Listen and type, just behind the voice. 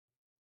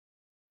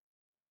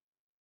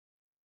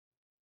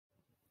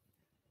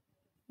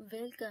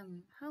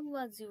Welcome. How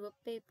was your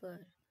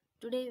paper?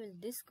 Today we'll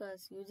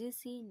discuss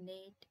UGC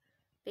NET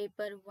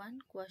Paper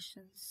 1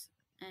 questions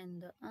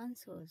and the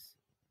answers.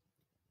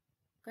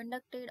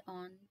 Conducted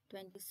on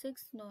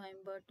 26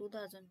 November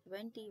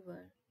 2020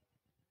 were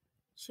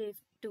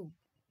Shift 2.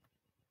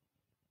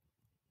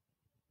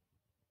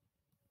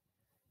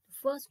 The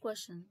first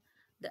question.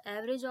 The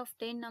average of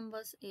 10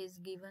 numbers is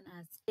given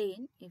as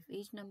 10. If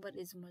each number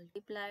is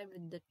multiplied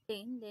with the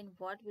 10, then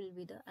what will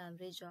be the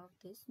average of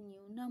these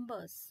new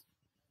numbers?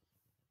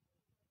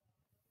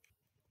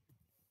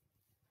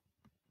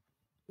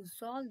 To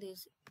solve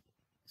this,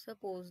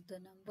 suppose the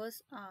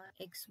numbers are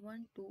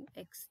x1 to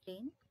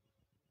x10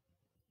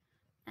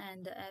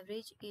 and the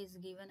average is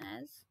given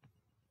as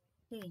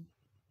 10.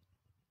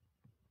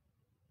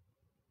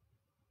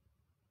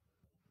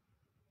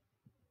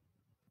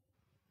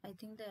 I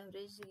think the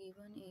average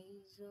given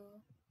is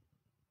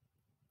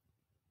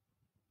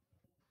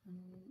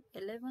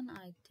 11.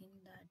 I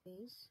think that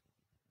is.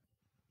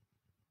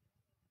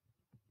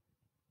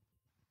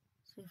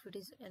 So if it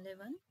is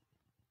 11,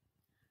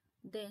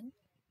 then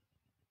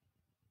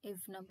if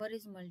each number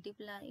is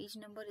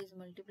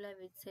multiplied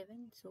with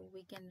 7, so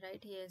we can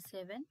write here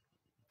 7,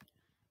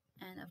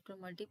 and after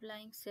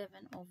multiplying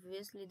 7,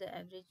 obviously the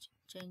average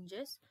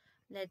changes.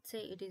 Let's say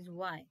it is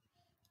y.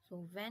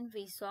 So when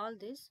we solve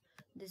this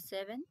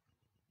 7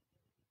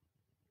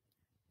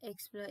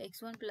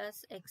 x1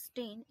 plus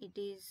x10, it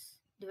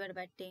is divided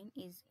by 10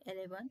 is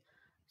 11.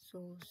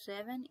 So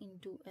 7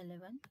 into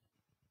 11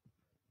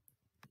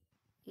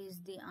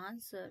 is the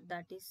answer,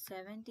 that is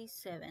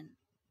 77.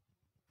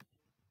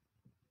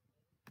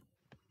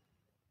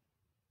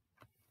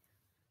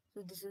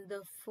 So this is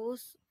the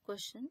first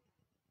question.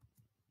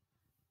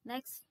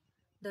 Next,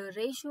 the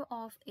ratio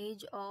of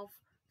age of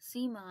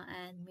sima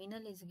and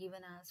minal is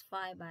given as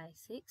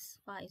 5:6.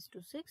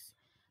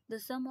 The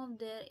sum of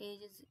their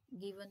age is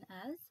given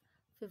as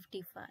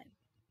 55.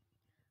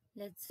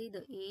 Let's see,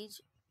 the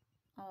age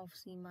of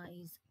sima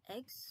is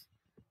x,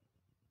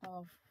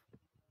 of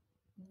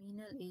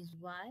minal is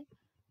y,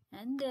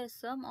 and the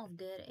sum of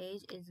their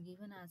age is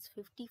given as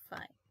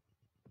 55.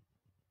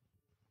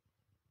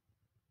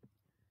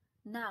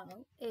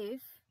 Now,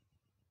 if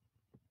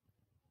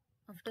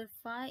after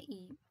 5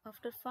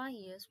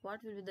 years,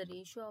 what will be the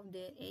ratio of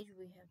their age?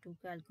 We have to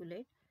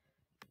calculate.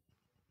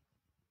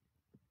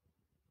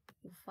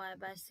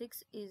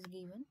 5/6 is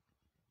given,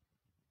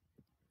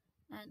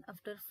 and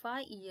after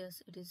 5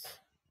 years it is,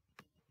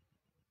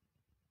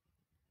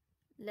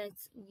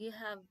 we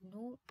have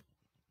no,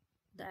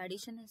 the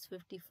addition is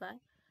 55,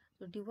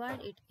 so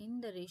divide it in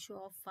the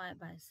ratio of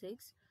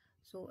 5/6,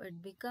 so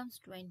it becomes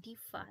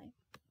 25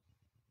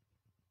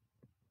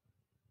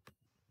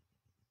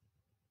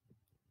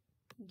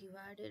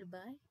 divided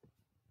by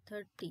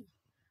 30.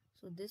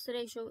 So this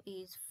ratio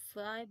is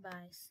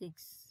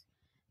 5/6,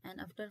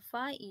 and after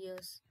 5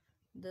 years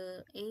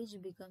the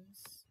age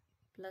becomes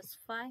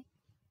 +5,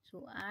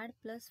 so add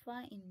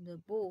 +5 in the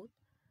both,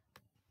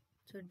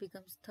 so it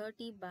becomes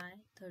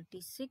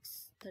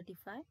 30/36,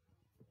 35.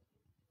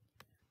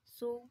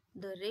 So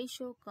the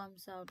ratio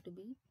comes out to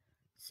be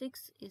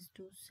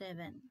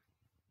 6:7.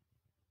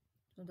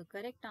 So the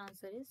correct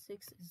answer is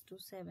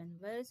 6:7.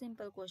 Very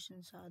simple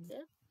questions are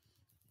there.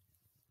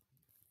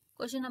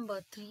 Question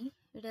number 3.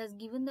 It has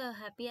given the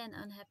happy and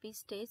unhappy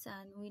states,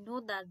 and we know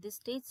that the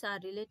states are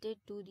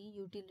related to the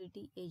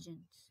utility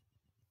agents.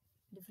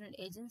 Different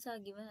agents are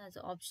given as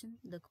option.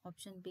 The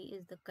option B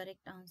is the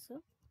correct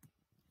answer.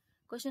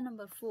 Question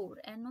number 4.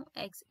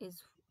 NOx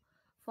is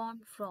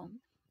formed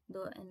from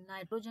the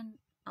nitrogen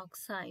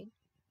oxide,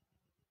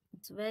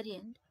 its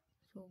variant.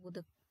 So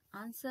the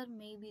answer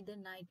may be the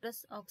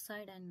nitrous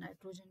oxide and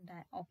nitrogen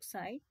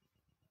dioxide.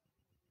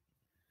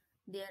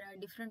 There are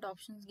different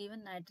options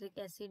given: nitric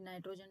acid,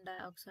 nitrogen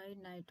dioxide,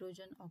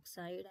 nitrogen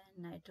oxide, and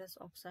nitrous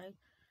oxide,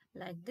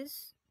 like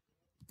this.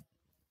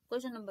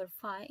 Question number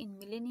 5. In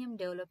Millennium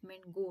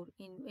Development Goal,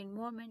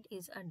 environment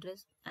is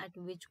addressed at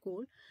which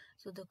goal?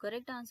 So the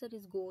correct answer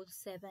is goal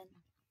 7.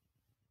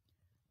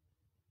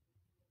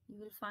 You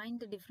will find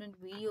the different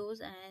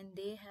videos, and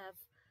they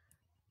have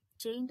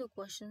changed the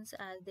questions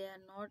as they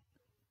are not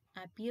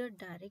appeared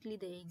directly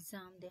the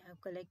exam. They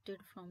have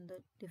collected from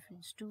the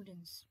different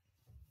students.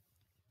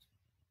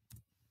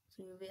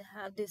 So you will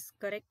have this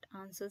correct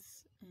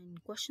answers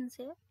and questions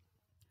here.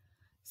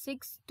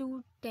 6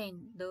 to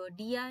 10, the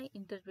DI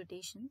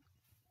interpretation,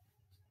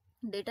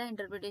 data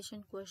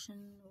interpretation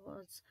question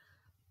was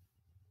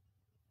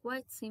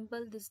quite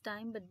simple this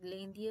time, but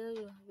lengthier.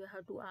 You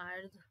have to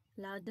add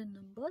larger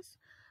numbers.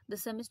 The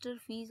semester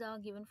fees are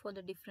given for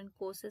the different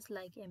courses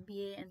like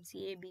MBA,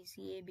 MCA,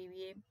 BCA,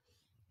 BBA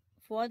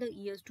for the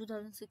years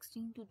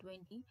 2016 to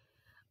 20.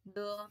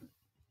 The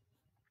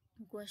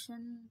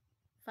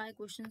 5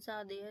 questions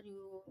are there.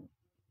 You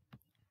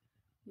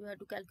have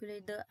to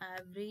calculate the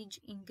average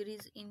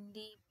increase in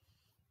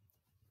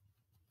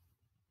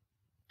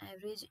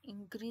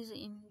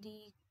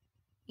the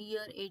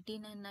year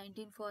 18 and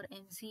 19 for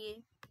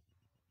MCA.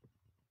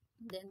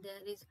 Then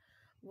there is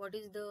what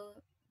is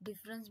the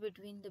difference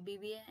between the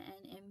BBA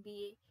and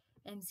MBA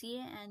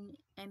MCA and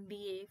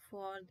MBA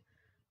for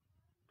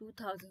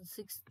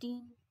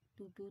 2016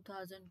 to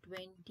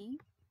 2020.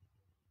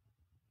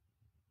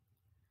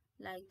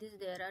 Like this,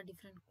 there are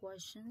different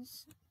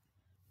questions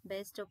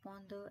based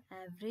upon the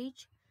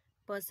average,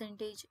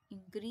 percentage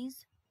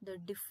increase, the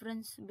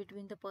difference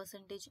between the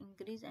percentage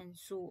increase, and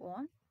so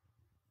on.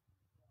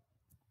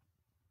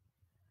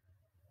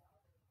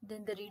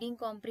 Then the reading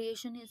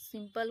comprehension is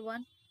simple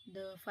one.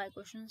 The 5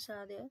 questions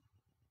are there.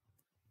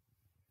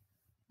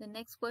 The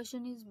next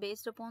question is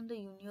based upon the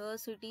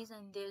universities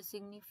and their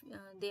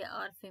they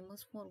are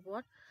famous for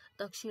what?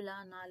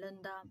 Takshila,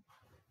 Nalanda,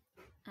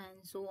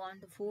 and so on.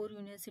 The 4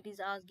 universities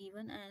are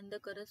given and the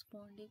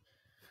corresponding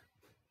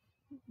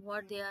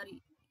what they are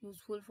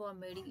useful for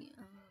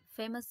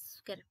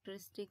famous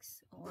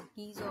characteristics or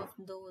keys of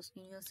those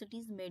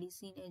universities,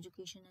 medicine,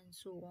 education, and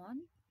so on.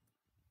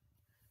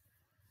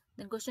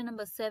 Then question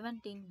number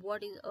 17,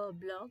 what is a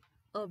blog?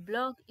 A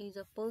blog is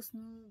a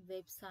personal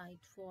website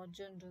for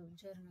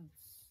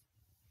journals.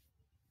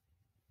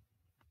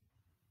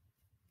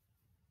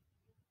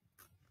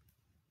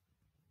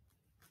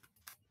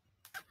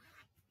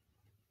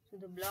 So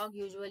the blog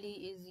usually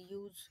is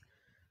used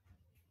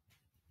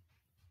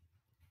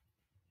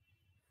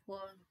for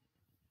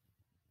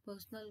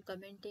personal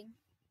commenting.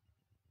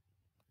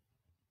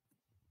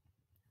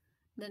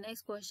 The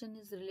next question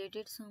is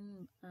related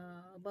some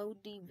about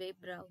the web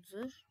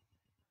browser.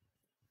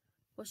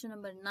 Question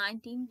number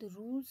 19, the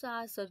rules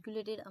are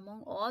circulated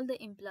among all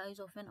the employees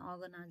of an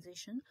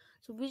organization.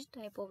 So which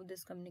type of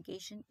this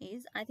communication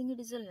is? I think it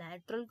is a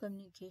lateral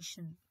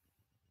communication.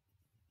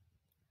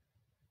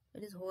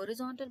 It is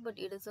horizontal, but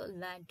it is a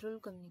lateral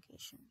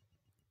communication.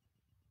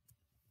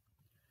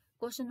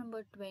 Question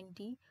number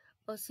 20,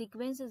 a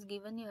sequence is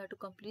given. You have to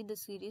complete the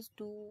series.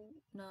 2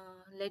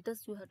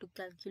 letters you have to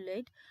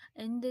calculate.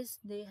 In this,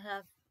 they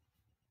have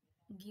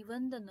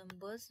given the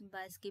numbers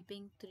by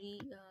skipping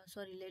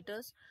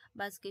letters,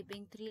 by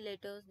skipping 3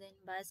 letters, then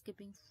by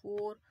skipping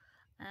 4,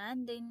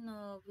 and then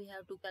we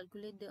have to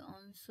calculate the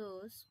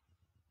answers.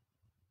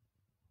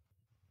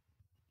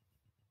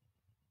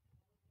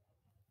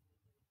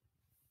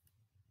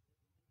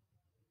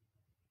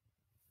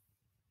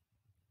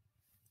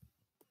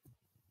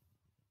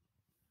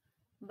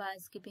 By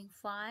skipping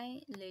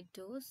 5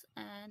 letters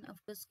and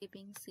after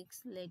skipping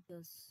 6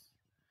 letters.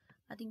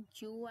 I think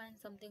Q and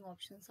something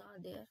options are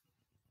there.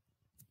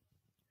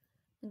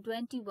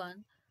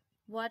 21,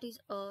 what is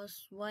a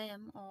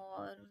swayam?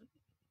 Or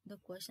the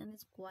question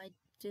is quite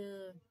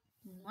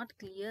not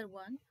clear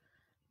one,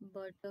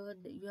 but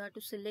you have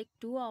to select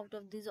 2 out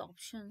of these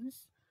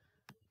options.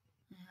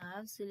 I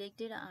have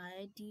selected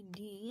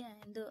IITD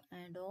and the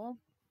Adobe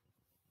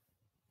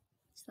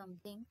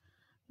something,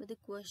 but the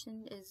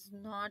question is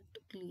not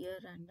clear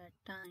at that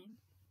time.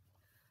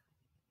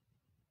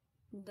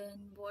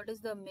 Then what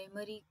is the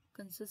memory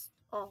consist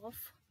of?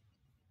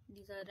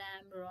 These are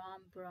RAM,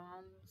 ROM,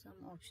 PROM,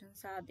 some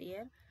options are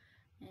there,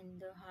 and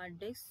the hard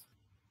disk,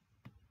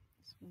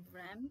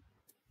 RAM.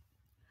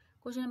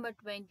 Question number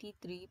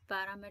 23,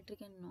 parametric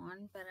and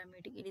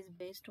non-parametric. It is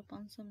based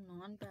upon some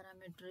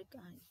non-parametric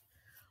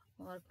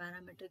or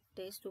parametric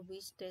test.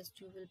 Which test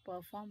you will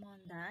perform on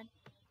that?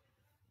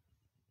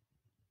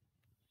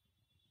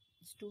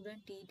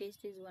 Student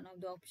t-test is one of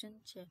the option.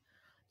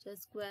 Chess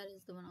square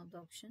is the one of the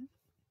option.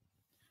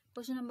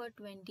 Question number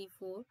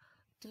 24,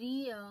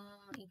 3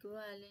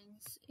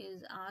 equivalence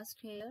is asked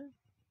here.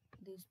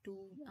 These 2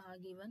 are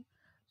given.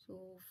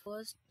 So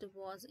first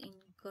was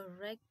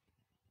incorrect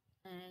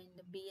and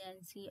B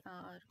and C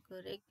are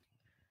correct.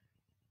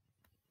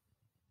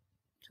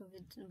 So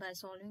by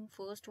solving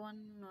first one,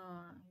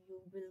 you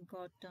will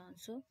got the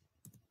answer.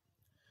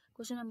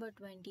 Question number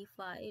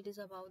 25, it is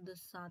about the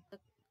SARTHAQ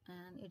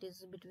and it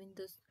is between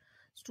the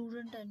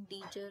student and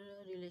teacher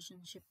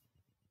relationship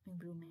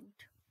improvement.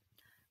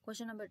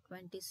 Question number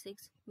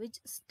 26, which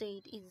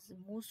state is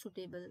most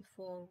suitable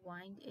for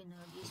wind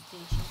energy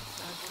stations,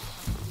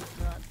 Rajasthan,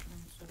 Gujarat,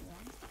 and so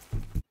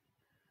on?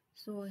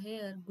 So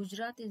here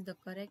Gujarat is the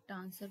correct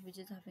answer, which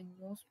is having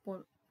most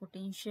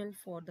potential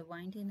for the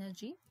wind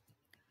energy.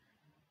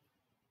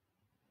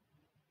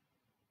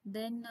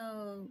 Then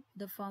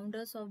the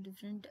founders of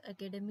different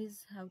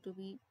academies have to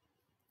be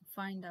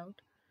find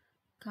out.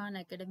 Khan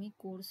Academy,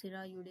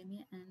 Coursera,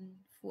 Udemy, and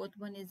 4th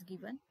one is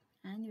given,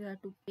 and you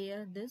have to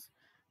pair this.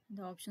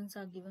 The options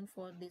are given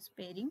for this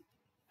pairing.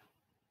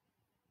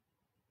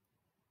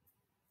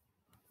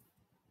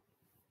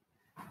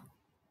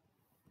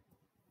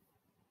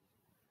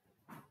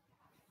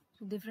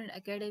 So different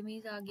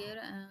academies are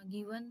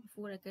given,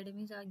 4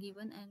 academies are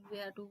given, and we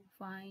have to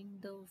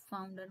find the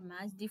founder,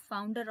 match the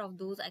founder of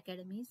those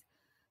academies.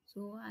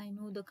 So I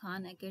know the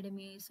Khan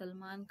Academy is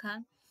Salman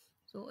Khan.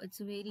 So it's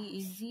very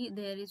easy.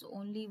 There is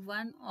only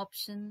one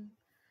option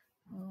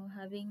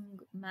having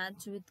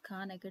match with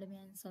Khan Academy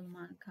and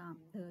Salman Khan.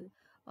 The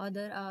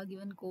other are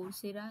given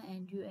Coursera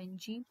and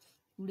UNG,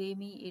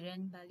 Udemy,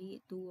 Iran,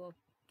 Bali. Two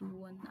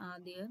one are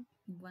there.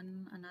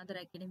 One another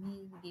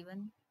academy is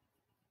given.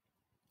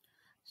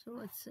 So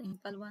it's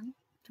simple one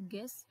to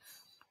guess.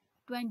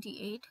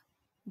 28.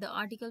 The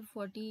Article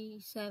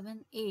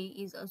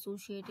 47A is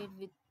associated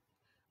with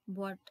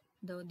what?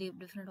 The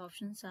different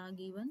options are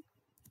given.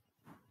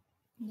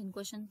 Then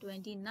question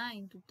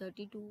 29 to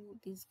 32,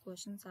 these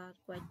questions are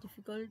quite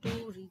difficult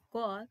to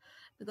recall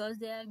because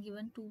they are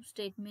given two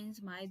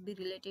statements, might be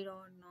related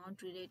or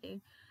not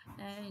related,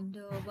 and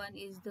one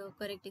is the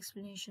correct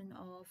explanation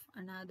of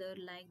another,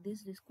 like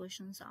this. These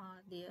questions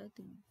are there.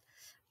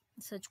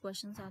 Such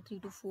questions are 3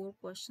 to 4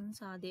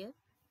 questions are there.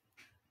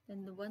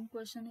 Then the one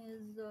question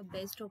is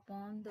based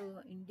upon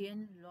the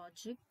Indian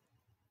logic,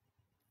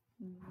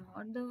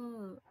 not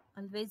the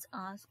always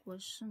asked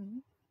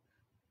question.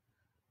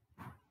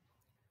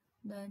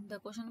 Then the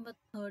question number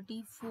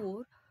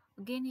 34,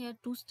 again here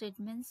two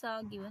statements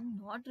are given,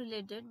 not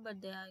related,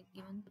 but they are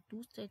given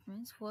two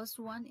statements. First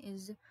one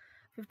is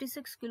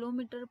 56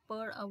 kilometer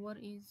per hour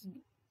is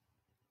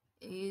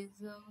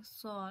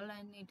sol,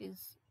 and it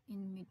is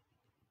in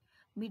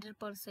meter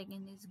per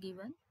second is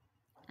given,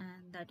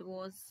 and that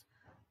was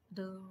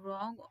the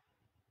wrong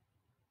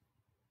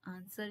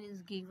answer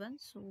is given,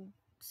 so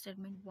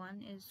statement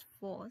 1 is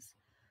false.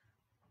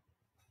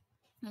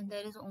 And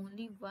there is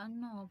only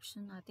one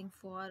option, I think,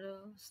 for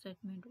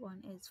statement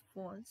 1 is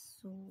false,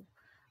 so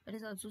it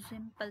is also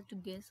simple to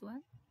guess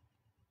one.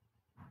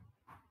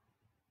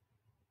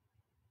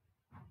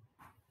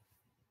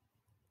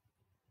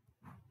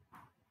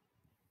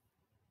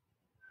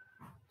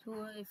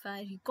 So if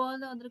I recall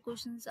the other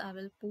questions, I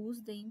will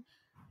post them.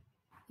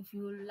 If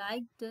you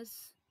like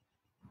this,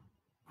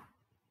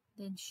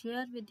 then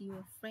share with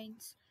your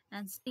friends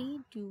and stay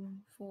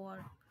tuned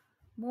for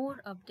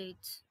more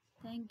updates.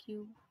 Thank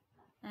you,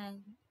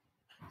 and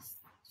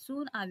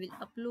soon I will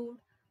upload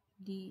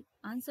the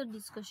answer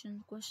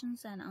discussion,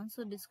 questions and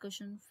answer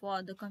discussion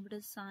for the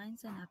computer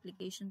science and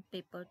application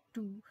paper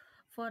 2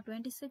 for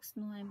 26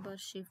 November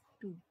shift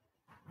 2.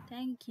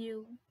 Thank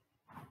you.